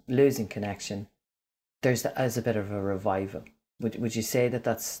losing connection, there's a bit of a revival. Would you say that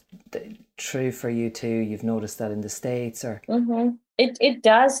that's true for you too? You've noticed that in the States, or? Mm-hmm. It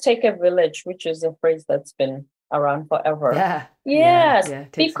does take a village, which is a phrase that's been around forever. Yeah. Yes. Yeah,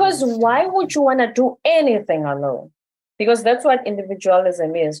 because why would you want to do anything alone? Because that's what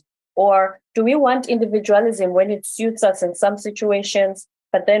individualism is. Or do we want individualism when it suits us in some situations,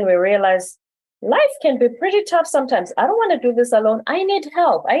 but then we realize life can be pretty tough sometimes. I don't want to do this alone. I need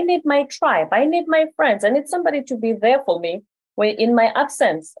help. I need my tribe. I need my friends. I need somebody to be there for me when in my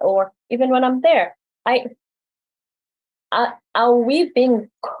absence, or even when I'm there. Are we being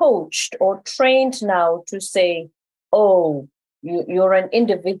coached or trained now to say, oh, you're an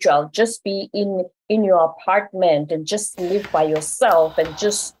individual, just be in your apartment and just live by yourself and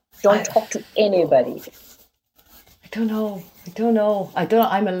just don't talk to anybody? I don't know.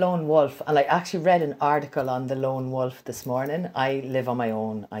 I'm a lone wolf. And I actually read an article on the lone wolf this morning. I live on my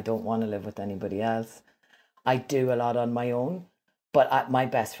own. I don't want to live with anybody else. I do a lot on my own. But my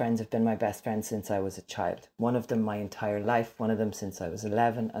best friends have been my best friends since I was a child. One of them my entire life. One of them since I was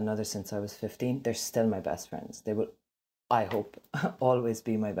 11. Another since I was 15. They're still my best friends. They will, I hope, always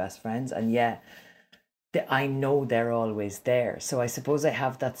be my best friends. And yeah, I know they're always there. So I suppose I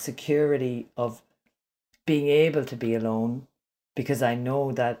have that security of being able to be alone, because I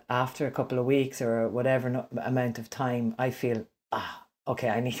know that after a couple of weeks or whatever amount of time, I feel, okay,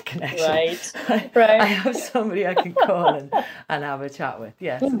 I need connection. Right. I have somebody I can call and have a chat with.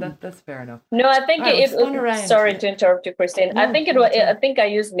 Yeah, so that's fair enough. No, I think sorry to interrupt you, Christine. No, I think I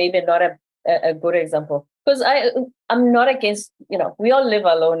used maybe not a good example, because I'm not against, we all live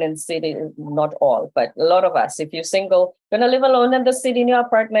alone in city, not all, but a lot of us. If you're single, you're gonna live alone in the city in your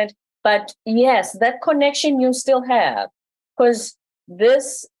apartment. But yes, that connection you still have, because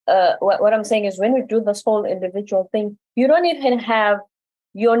this what I'm saying is, when we do this whole individual thing, you don't even have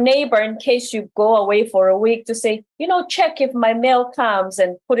your neighbor, in case you go away for a week, to say, check if my mail comes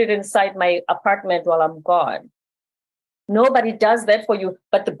and put it inside my apartment while I'm gone. Nobody does that for you,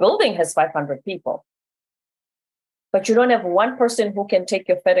 but the building has 500 people. But you don't have one person who can take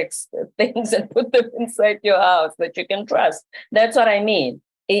your FedEx things and put them inside your house that you can trust. That's what I mean.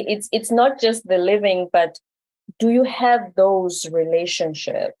 It's not just the living, but do you have those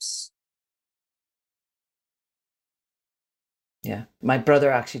relationships? Yeah, my brother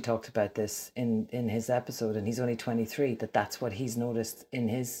actually talked about this in his episode, and he's only 23. That's what he's noticed in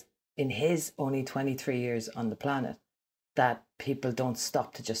his only 23 years on the planet, that people don't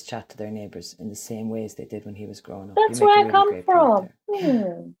stop to just chat to their neighbors in the same way as they did when he was growing up. That's where I come from.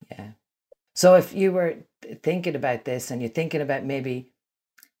 Yeah. So if you were thinking about this and you're thinking about maybe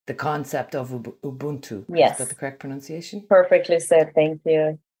the concept of Ubuntu, yes, is that the correct pronunciation? Perfectly said. Thank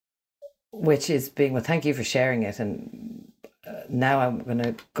you. Which is thank you for sharing it. And now I'm going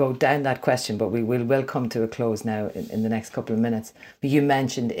to go down that question, but we will come to a close now in the next couple of minutes. But you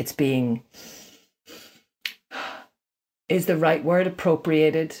mentioned it's being, is the right word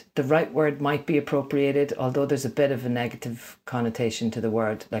appropriated? The right word might be appropriated, although there's a bit of a negative connotation to the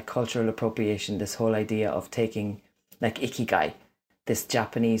word, like cultural appropriation, this whole idea of taking, like ikigai, this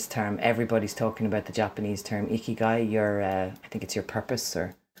Japanese term. Everybody's talking about the Japanese term ikigai, I think it's your purpose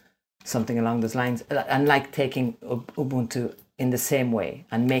or something along those lines, and like taking Ubuntu in the same way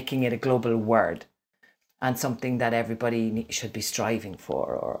and making it a global word and something that everybody should be striving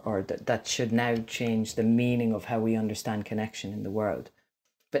for, or that should now change the meaning of how we understand connection in the world.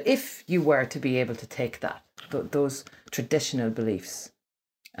 But if you were to be able to take that, those traditional beliefs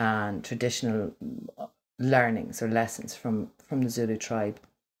and traditional learnings or lessons from the Zulu tribe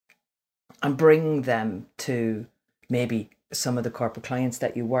and bring them to maybe some of the corporate clients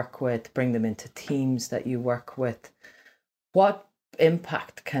that you work with, bring them into teams that you work with, what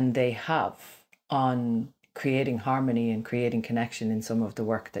impact can they have on creating harmony and creating connection in some of the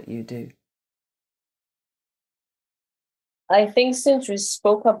work that you do? I think since we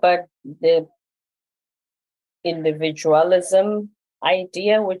spoke about the individualism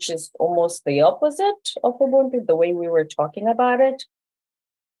idea, which is almost the opposite of Ubuntu, the way we were talking about it,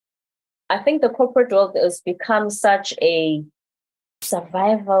 I think the corporate world has become such a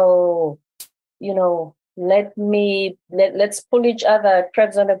survival, let's pull each other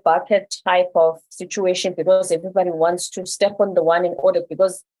crabs on a bucket type of situation, because everybody wants to step on the one in order,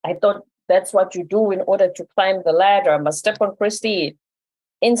 because I thought that's what you do in order to climb the ladder. I must step on Christy.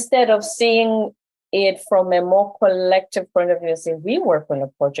 Instead of seeing it from a more collective point of view, say we work on a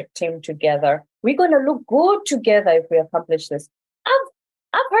project team together. We're going to look good together if we accomplish this.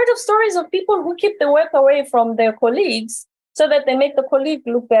 I've heard of stories of people who keep the work away from their colleagues so that they make the colleague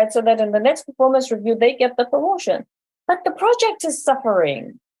look bad, so that in the next performance review, they get the promotion. But the project is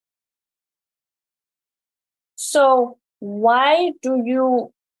suffering. So why do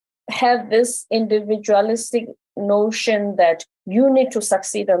you have this individualistic notion that you need to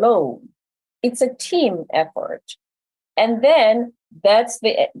succeed alone? It's a team effort. And then that's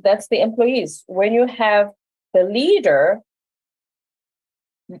the employees. When you have the leader,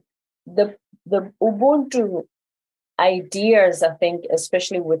 the Ubuntu ideas, I think,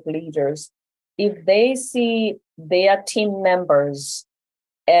 especially with leaders, if they see their team members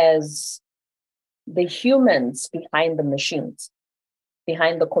as the humans behind the machines,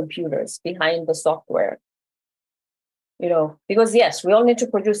 behind the computers, behind the software, because yes, we all need to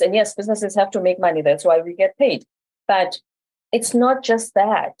produce, and yes, businesses have to make money. That's why we get paid. But it's not just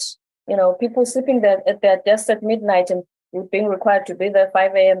that. People sleeping there at their desk at midnight and being required to be there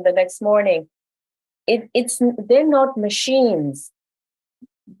 5 a.m. the next morning. They're not machines.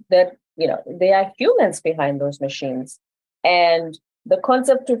 That they are humans behind those machines. And the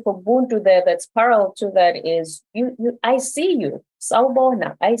concept of Ubuntu there that's parallel to that is I see you,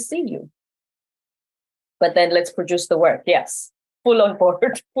 Sawubona, I see you. But then let's produce the work. Yes, fully on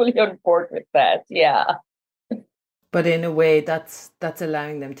board with that. Yeah. But in a way, that's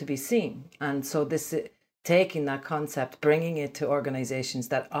allowing them to be seen. And so this taking that concept, bringing it to organizations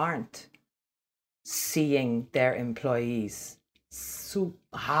that aren't seeing their employees.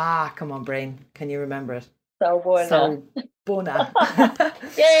 Come on, brain. Can you remember it? Sawubona.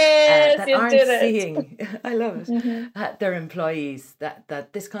 Yes, that you aren't did seeing. I love it. Mm-hmm. Their employees.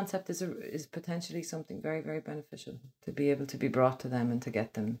 That this concept is potentially something very, very beneficial to be able to be brought to them and to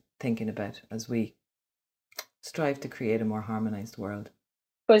get them thinking about as we strive to create a more harmonized world.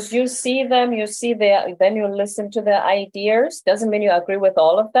 Because you see them, then you listen to their ideas. Doesn't mean you agree with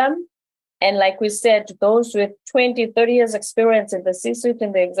all of them. And like we said, those with 20, 30 years experience in the C-suite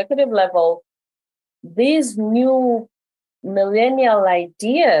and the executive level, these new millennial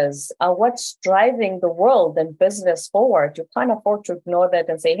ideas are what's driving the world and business forward. You can't afford to ignore that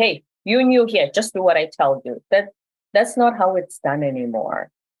and say, hey, you new here, just do what I tell you. That's not how it's done anymore.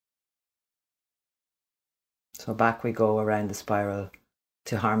 So back we go around the spiral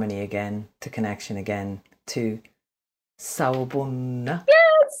to harmony again, to connection again, to Sawubona.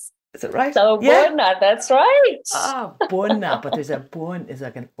 Yes. Is it right? Sawubona, yeah. That's right. Bona, but there's a bon is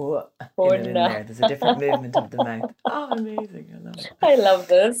like an in there. There's a different movement of the mouth. Amazing. I love it. I love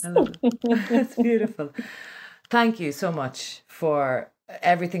this. I love it. It's beautiful. Thank you so much for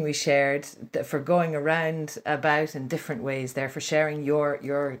everything we shared, for going around about in different ways there, for sharing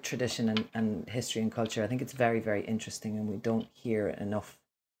your tradition and history and culture. I think it's very, very interesting, and we don't hear enough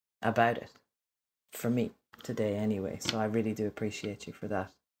about it, for me, today anyway. So I really do appreciate you for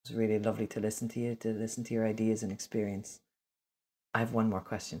that. It was really lovely to listen to you, to listen to your ideas and experience. I have one more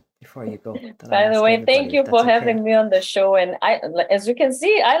question before you go. By the way, thank you for having me on the show. And as you can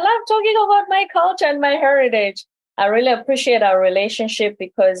see, I love talking about my culture and my heritage. I really appreciate our relationship,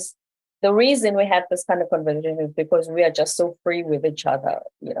 because the reason we have this kind of conversation is because we are just so free with each other,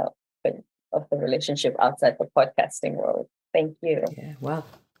 of the relationship outside the podcasting world. Thank you. Yeah, well,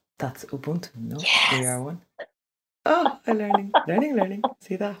 that's Ubuntu. No, yes. We are one. Oh, I'm learning.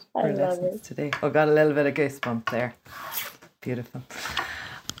 See that? I love it today. Oh, got a little bit of goosebump there. Beautiful.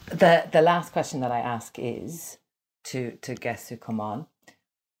 The last question that I ask is to guests who come on,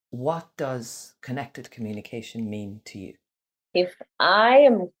 what does connected communication mean to you? If I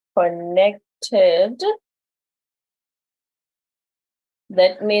am connected,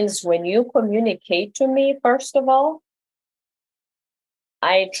 that means when you communicate to me, first of all,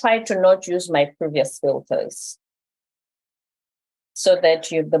 I try to not use my previous filters, so that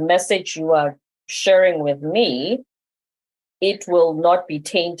the message you are sharing with me, it will not be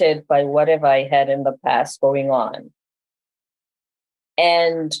tainted by whatever I had in the past going on.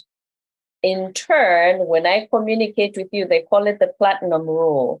 And in turn, when I communicate with you, they call it the platinum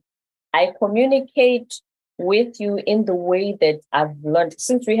rule. I communicate with you in the way that I've learned,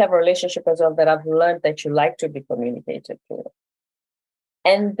 since we have a relationship as well, that I've learned that you like to be communicated to.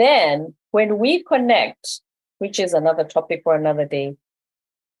 And then when we connect, which is another topic for another day,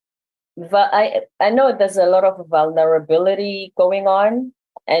 I know there's a lot of vulnerability going on,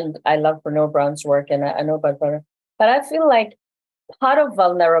 and I love Breno Brown's work, and I know about Breno, but I feel like part of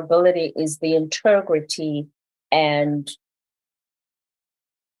vulnerability is the integrity and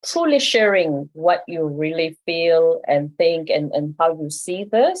truly sharing what you really feel and think and how you see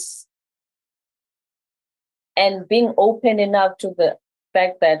this, and being open enough to the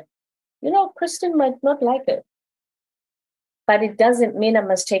fact that, Kristen might not like it, but it doesn't mean I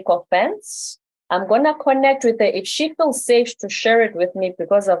must take offense. I'm going to connect with her if she feels safe to share it with me,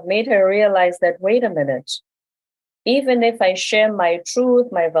 because I've made her realize that, wait a minute, even if I share my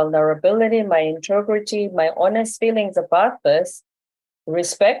truth, my vulnerability, my integrity, my honest feelings about this,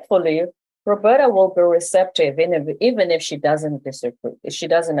 respectfully, Roberta will be receptive, even if she doesn't disagree, if she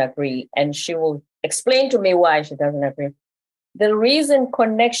doesn't agree, and she will explain to me why she doesn't agree. The reason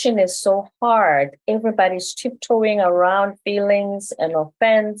connection is so hard, everybody's tiptoeing around feelings and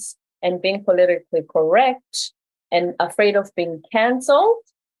offense and being politically correct and afraid of being canceled.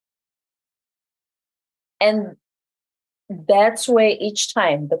 And that's where each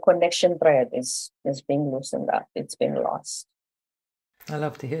time the connection thread is being loosened up, it's being lost. I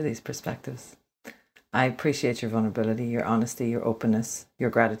love to hear these perspectives. I appreciate your vulnerability, your honesty, your openness, your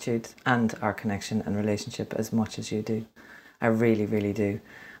gratitude, and our connection and relationship as much as you do. I really, really do.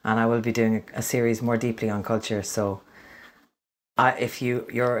 And I will be doing a series more deeply on culture. So if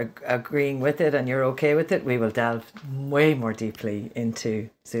you're agreeing with it and you're okay with it, we will delve way more deeply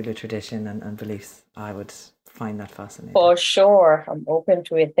into Zulu tradition and beliefs. I would find that fascinating. For sure. I'm open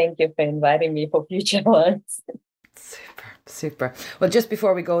to it. Thank you for inviting me for future ones. Super. Well, just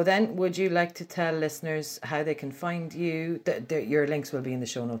before we go then, would you like to tell listeners how they can find you? Your links will be in the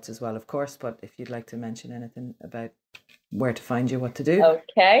show notes as well, of course, but if you'd like to mention anything about where to find you, what to do.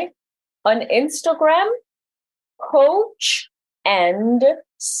 Okay. On Instagram, Coach and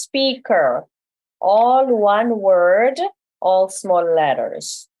Speaker. All one word, all small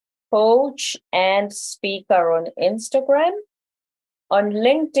letters. Coach and Speaker on Instagram. On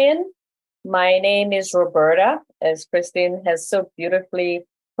LinkedIn, my name is Roberta, as Christine has so beautifully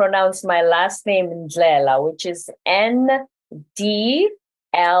pronounced my last name, Ndlela, which is Ndlela.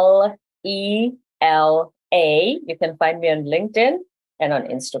 You can find me on LinkedIn and on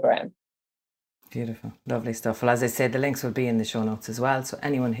Instagram. Beautiful. Lovely stuff. Well, as I said, the links will be in the show notes as well. So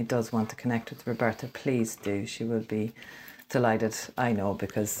anyone who does want to connect with Roberta, please do. She will be delighted, I know,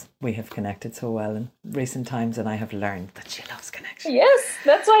 because we have connected so well in recent times, and I have learned that she loves connection. Yes,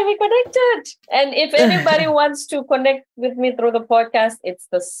 that's why we connected. And if anybody wants to connect with me through the podcast, it's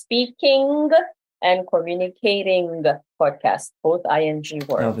the Speaking and Communicating podcast, both ING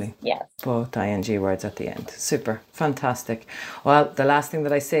words. Lovely. Yes. Both ING words at the end. Super. Fantastic. Well, the last thing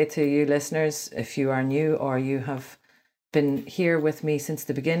that I say to you listeners, if you are new or you have been here with me since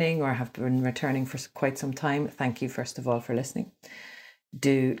the beginning or have been returning for quite some time, thank you first of all for listening.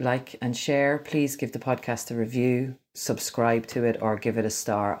 Do like and share. Please give the podcast a review, subscribe to it, or give it a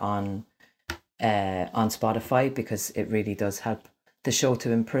star on Spotify, because it really does help the show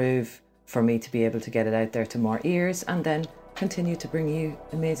to improve, for me to be able to get it out there to more ears, and then continue to bring you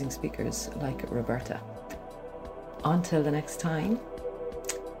amazing speakers like Roberta. Until the next time,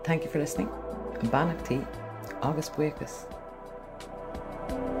 thank you for listening. Banach T. August Buekas.